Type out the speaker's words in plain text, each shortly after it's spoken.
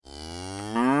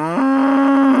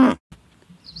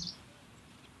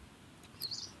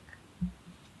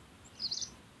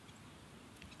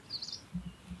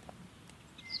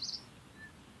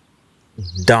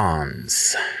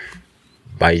Dance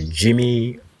by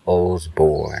Jimmy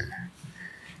Osborne.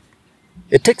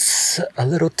 It takes a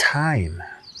little time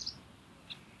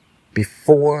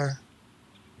before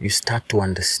you start to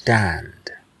understand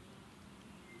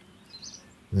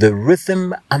the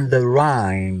rhythm and the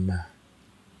rhyme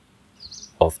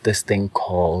of this thing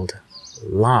called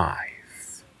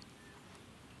life.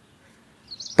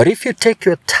 But if you take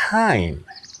your time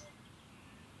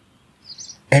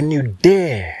and you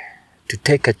dare to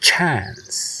take a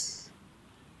chance,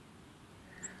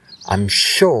 I'm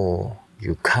sure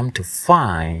you come to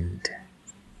find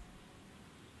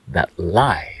that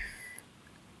life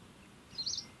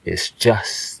is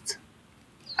just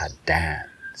a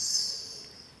dance.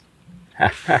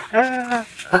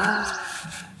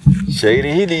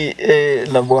 Shairi hili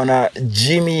la bwana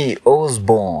Jimmy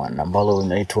Osborne ambalo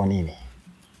linaitwa nini?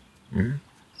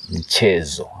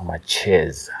 Mchezo ama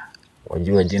cheza.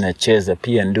 Wajua jina cheza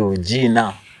pia ndio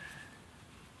jina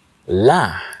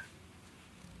la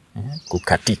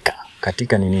kukatika.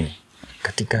 Katika ni nini?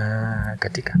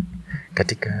 Katika.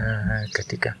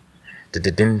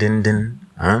 Din.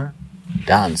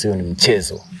 Dance hiyo ni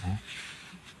mchezo.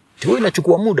 Huwa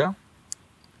inachukua muda.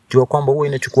 Jua kwamba huwa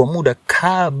inachukua muda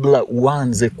kabla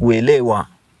uanze kuelewa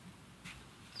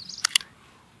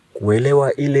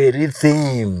ile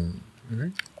rhythm.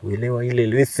 Kuelewa ile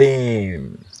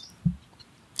rhythm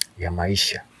ya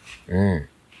maisha.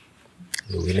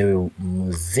 Uelewe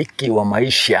muziki wa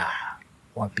maisha.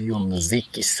 Wapi hiyo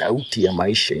muziki, sauti ya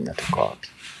maisha inatoka wapi?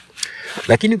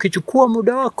 Lakini ukichukua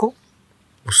muda wako,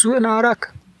 usiwe na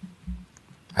haraka.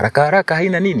 Haraka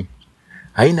haina nini?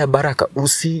 Haina baraka.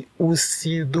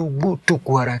 Usidhubutu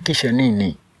kuharakisha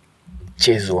nini?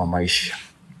 Mchezo wa maisha.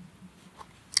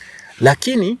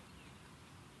 Lakini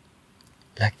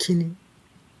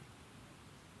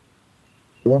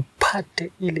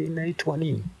upate ile inaitwa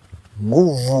nini?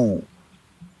 Nguvu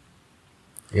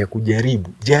ya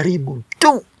kujaribu. Jaribu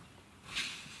tu.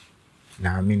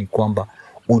 Naamini kwamba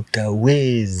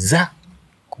utaweza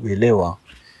kuelewa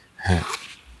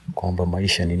kwamba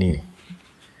maisha ni nini?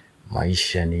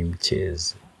 Maisha ni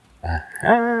mchezo.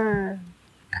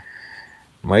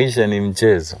 Maisha ni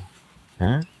mchezo.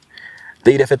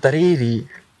 Teira fetariri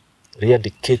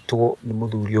riandikitwo ni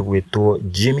muthuri ugwitwo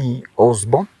Jimmy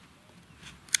Osborne.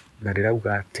 Na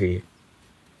rirauga ati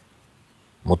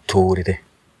muturire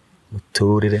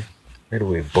ni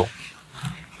rwimbo.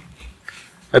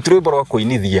 Rwimbo rwa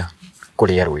kuinithia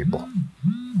kuria rwimbo.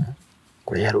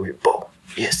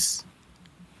 Yes.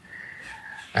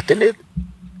 Atende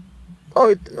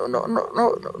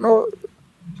no.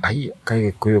 Ai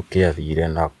kai kuyo kiathire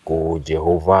na ku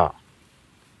Jehova.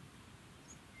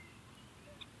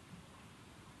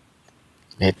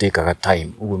 Netekaga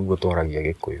time uguo niguo twaragia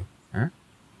Gikuyu.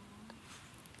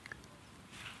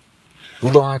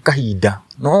 Thutha wa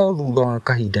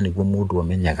kahinda niguo mundu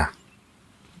amenyaga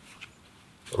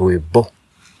rwimbo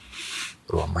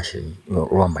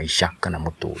rwa maisha kana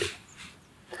muturi.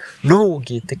 No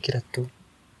ungitikira tu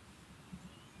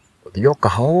uthio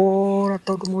kahora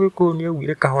tondu Mugikuyu ni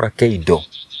augire kahora keindo.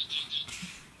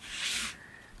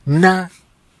 Na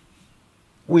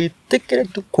witikire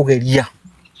tu kugeria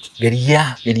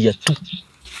tu.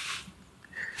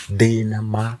 Thina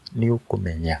ma ni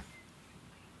ukumenya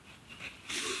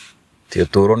ti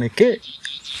uturo ni ki?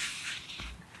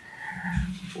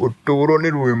 Uturo ni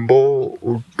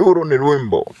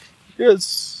rwimbo.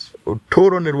 Yes,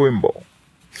 uturo ni rwimbo.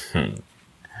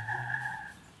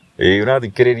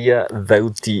 Unathikiriria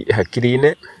thauti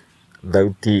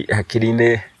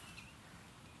hakiri-ine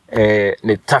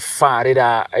ni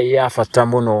tafarira ya bata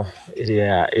muno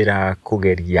iria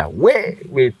irakugeria we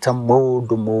wita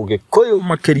mundu Mugikuyu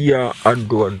makiria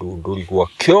andu nduri gwa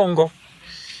kiongo.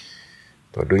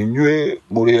 Tondu inyue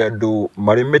muri andu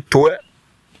mari mitwe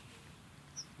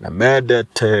na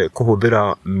mendete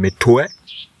kuhuthira mitwe.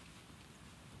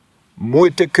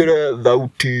 Mwitikire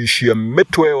thauti cia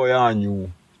mitwe yo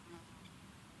yanyu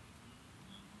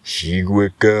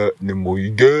cigwike ni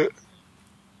muingi.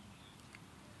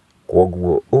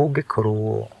 Koguo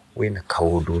ungikorwo wina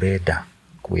kaundu urenda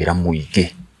kwira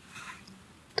muingi,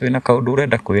 twina kaundu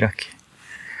urenda kwira ki?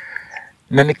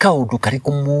 Na ni kaundu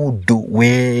kariku mundu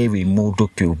we mundu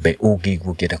kiumbe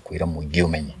ungigua ukienda kwira muingi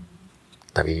umenye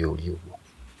ta wiyuri uguo.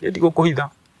 Ndiko kuhitha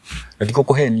na ndiko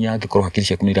kuhenia angikorwo hakiri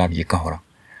ciaku ni irathie kahora.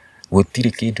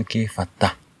 Gutiri kindu ki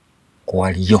bata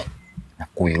kwario na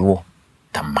kwirwo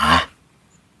ta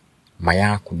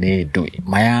mayaku ni ndui,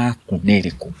 mayaku ni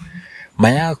riku.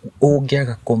 Mayaku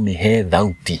ungiaga kumihe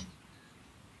thauti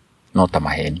no ta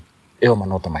maheni. Eo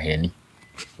manota maheni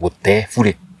gute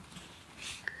bure.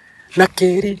 Na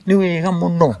keri ni wega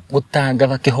muno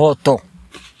gutangatha kihoto.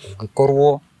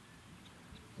 Ugikorwo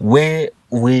we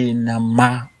wina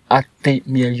ma ati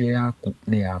mĩario yaku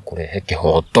nĩ ya kũrehe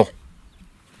kĩhoto.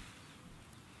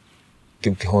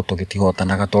 Kĩu kĩhoto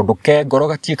gĩtihotanaga tondũ ke ngoro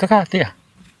gatiĩkaga atĩa.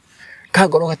 Ka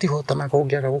ngoro gatihotanaga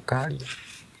ũngĩaga gũkaria.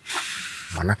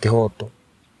 Mana kĩhoto.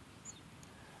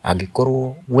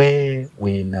 Angĩkorwo we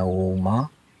wina ũma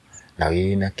na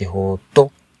wina kĩhoto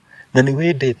na nĩ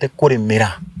wendete kũrĩmĩra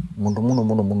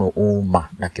mũno ũma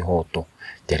na kĩhoto,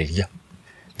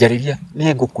 jarĩria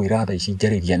nĩ ngũkwĩra thaa ici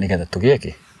jarĩria nĩgetha tũgĩe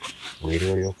kĩ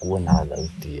wĩre ũrĩa ũkuona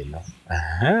thauti ĩno.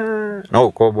 No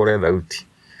ũkombore thauti.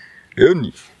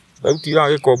 Rĩu thauti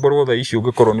iragĩkomborwo thaa ici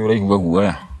ũngĩkorwo nĩ ũraigua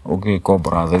guoya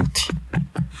ũngĩkombora thauti.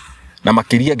 Na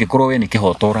makĩria angĩkorwo we nĩ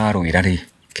kĩhoto ũrarũĩra rĩ,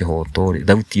 kĩhoto rĩ,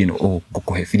 thauti ĩno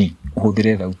ũgũkũhe free.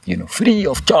 Ũhũthĩre thauti ĩno free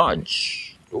of charge.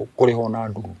 Ũkũrĩho na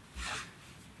nduru.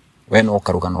 We no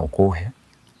karuga no kũhe.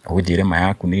 Ũnjĩre ma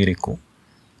yaku nĩ ĩrĩkũ.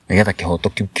 Nĩgetha kĩhoto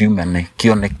kĩu kiumane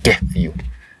kĩoneke biũ.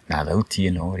 Na thauti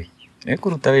ĩno rĩ, nĩ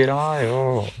kũruta wĩra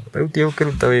wayo. Thauti ĩyo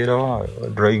ũkĩruta wĩra wayo.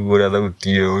 Ndũraigua ũrĩa thauti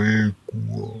ĩyo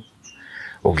ĩkuo.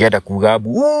 Ũngĩenda kuga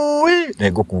ui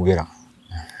nĩ ngũkugĩra.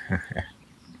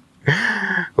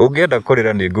 Ũngĩenda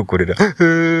kũrĩra nĩ ngũkũrĩra.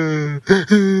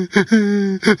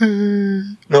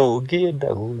 No ũngĩenda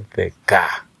gũtheka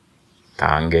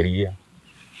tangeria.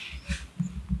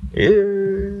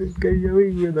 Ngai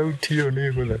wĩigue thauti ĩyo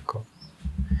nĩ gũtheka.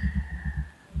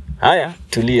 Haya,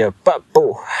 tulia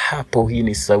papo hapo. Hii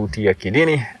ni Sauti ya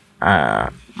Akilini,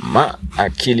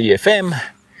 Akili FM.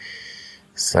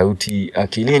 Sauti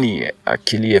Akilini,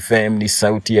 Akili FM ni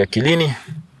Sauti ya Akilini.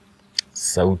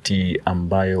 Sauti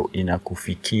ambayo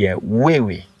inakufikia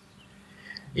wewe,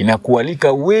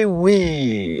 inakualika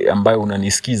wewe ambayo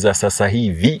unanisikiza sasa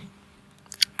hivi.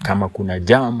 Kama kuna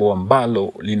jambo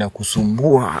ambalo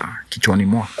linakusumbua kichwani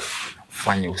mwako,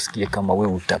 fanye usikie kama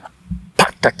wewe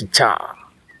utapata kichaa.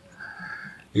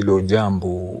 Hilo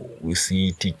jambo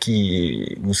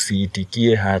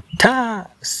usiitikie hata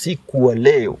siku wa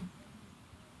leo.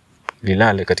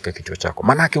 Lilale katika kichwa chako.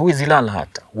 Manake huwezi lala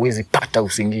hata, huwezi pata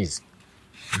usingizi.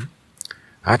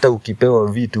 Hata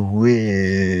ukipewa vitu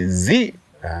huwezi.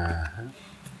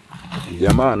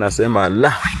 Jamaa anasema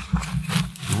la.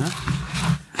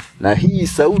 Na hii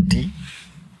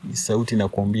sauti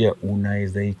nakwambia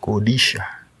unaweza ikodisha.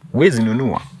 Huwezi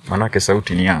nunua, manake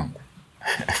sauti ni yangu.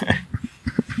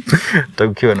 Hata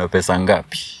ukiwa na pesa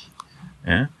ngapi.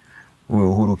 Uwe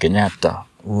Uhuru Kenyatta,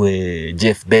 uwe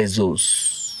Jeff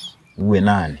Bezos, uwe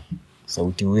nani.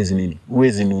 Sauti huwezi nini?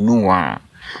 Huwezi nunua.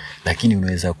 Lakini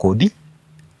unaweza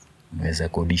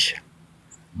kodisha.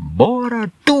 Bora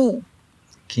tu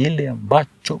kile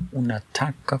ambacho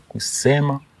unataka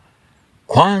kusema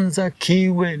kwanza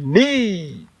kiwe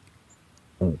ni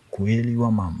ukweli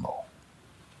wa mambo.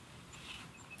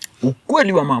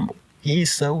 Ukweli wa mambo. Hii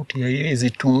sauti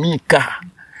haiwezi tumika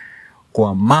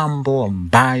kwa mambo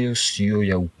ambayo sio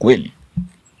ya ukweli.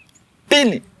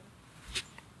 Pili,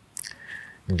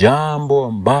 jambo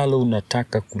ambalo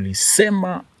unataka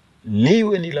kulisema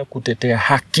liwe ni la kutetea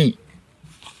haki.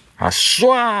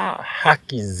 Haswa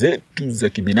haki zetu za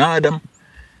kibinadamu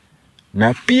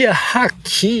na pia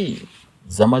haki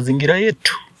za mazingira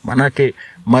yetu. Manake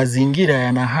mazingira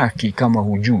yana haki kama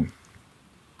hujui.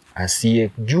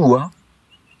 Asiyejua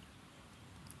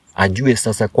ajue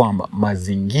sasa kwamba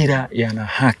mazingira yana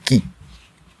haki.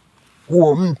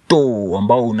 Huo mto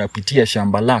ambao unapitia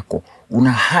shamba lako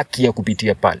una haki ya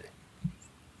kupitia pale.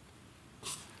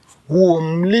 Huo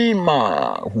mlima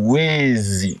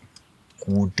huwezi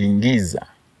kuutingiza.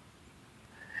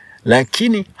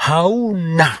 Lakini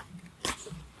hauna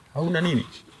nini?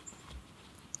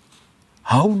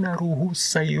 Hauna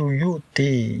ruhusa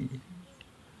yoyote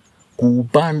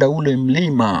kuupanda ule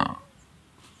mlima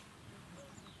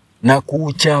na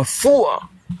kuuchafua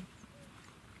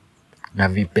na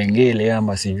vipengele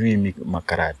ama sijui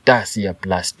makaratasi ya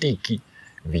plastiki,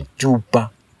 vichupa.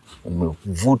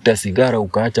 Umevuta sigara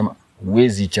ukaacha,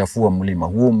 huwezi chafua mlima.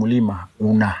 Huo mlima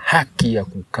una haki ya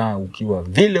kukaa ukiwa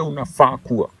vile unafaa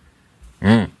kuwa.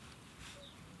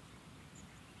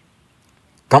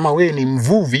 Kama we ni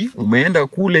mvuvi, umeenda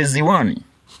kule ziwani,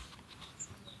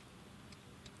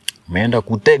 umeenda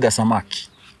kutega samaki,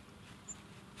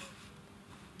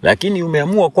 lakini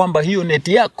umeamua kwamba hiyo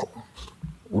neti yako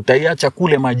utaiacha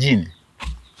kule majini,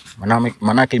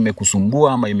 manake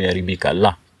imekusumbua ama imeharibika.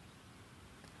 La,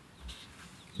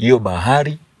 hiyo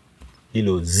bahari,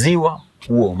 hilo ziwa,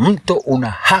 huo mto una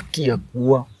haki ya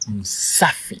kuwa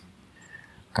msafi,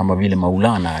 kama vile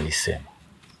Maulana alisema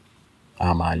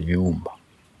ama aliumba.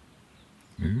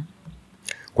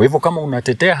 Kwa hivyo kama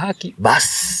unatetea haki,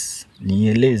 basi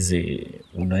nieleze.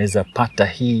 Unaweza pata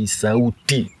hii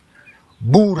sauti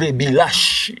bure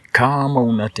bilash bilashi. Kama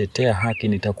unatetea haki,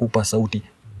 nitakupa sauti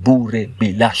bure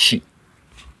bilashi.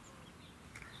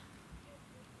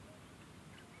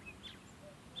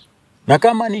 Na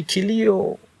kama ni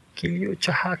kilio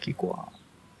cha haki,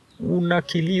 una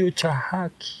kilio cha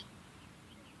haki,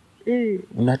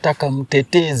 unataka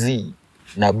mtetezi,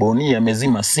 na Boni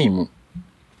amezima simu,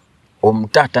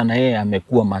 Omtata na yeye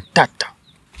amekuwa matata,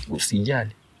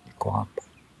 usijali, niko hapa.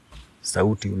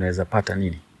 Sauti unaweza pata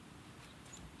nini?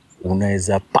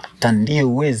 Unaweza pata ndio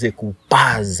uweze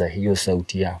kupaza hiyo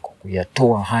sauti yako,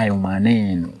 kuyatoa hayo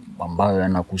maneno ambayo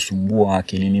yanakusumbua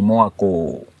akilini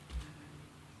mwako.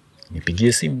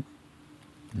 Nipigie simu,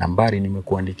 nambari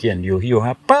nimekuandikia ndio hiyo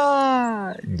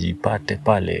hapa. Jipate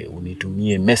pale,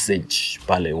 unitumie message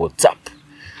pale WhatsApp,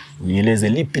 unieleze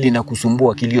lipi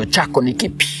linakusumbua, kilio chako ni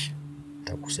kipi,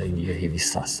 nitakusaidia hivi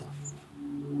sasa.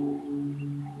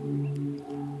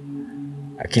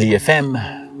 Akili FM,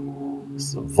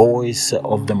 the voice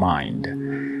of the mind,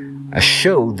 a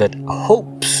show that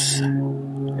hopes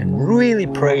and really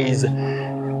prays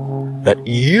that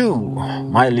you,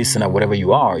 my listener, whatever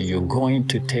you are, you're going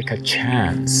to take a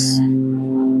chance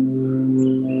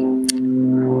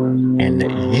and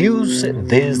use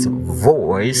this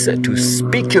voice to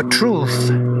speak your truth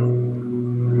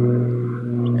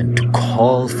and to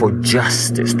call for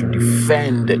justice, to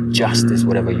defend justice,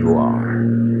 whatever you are.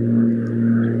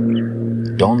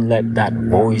 Don't let that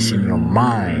voice in your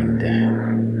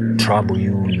mind trouble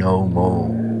you no more.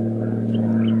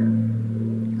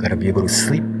 You gotta be able to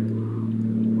sleep.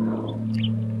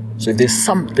 So if there's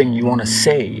something you want to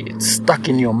say, it's stuck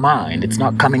in your mind, it's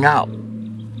not coming out,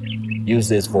 use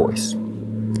this voice.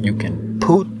 You can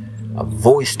put a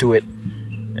voice to it,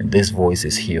 and this voice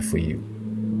is here for you.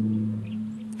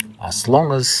 As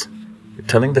long as you're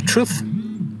telling the truth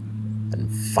and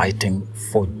fighting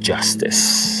for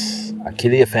justice.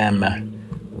 Akili FM,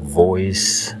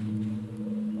 voice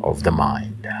of the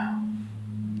mind.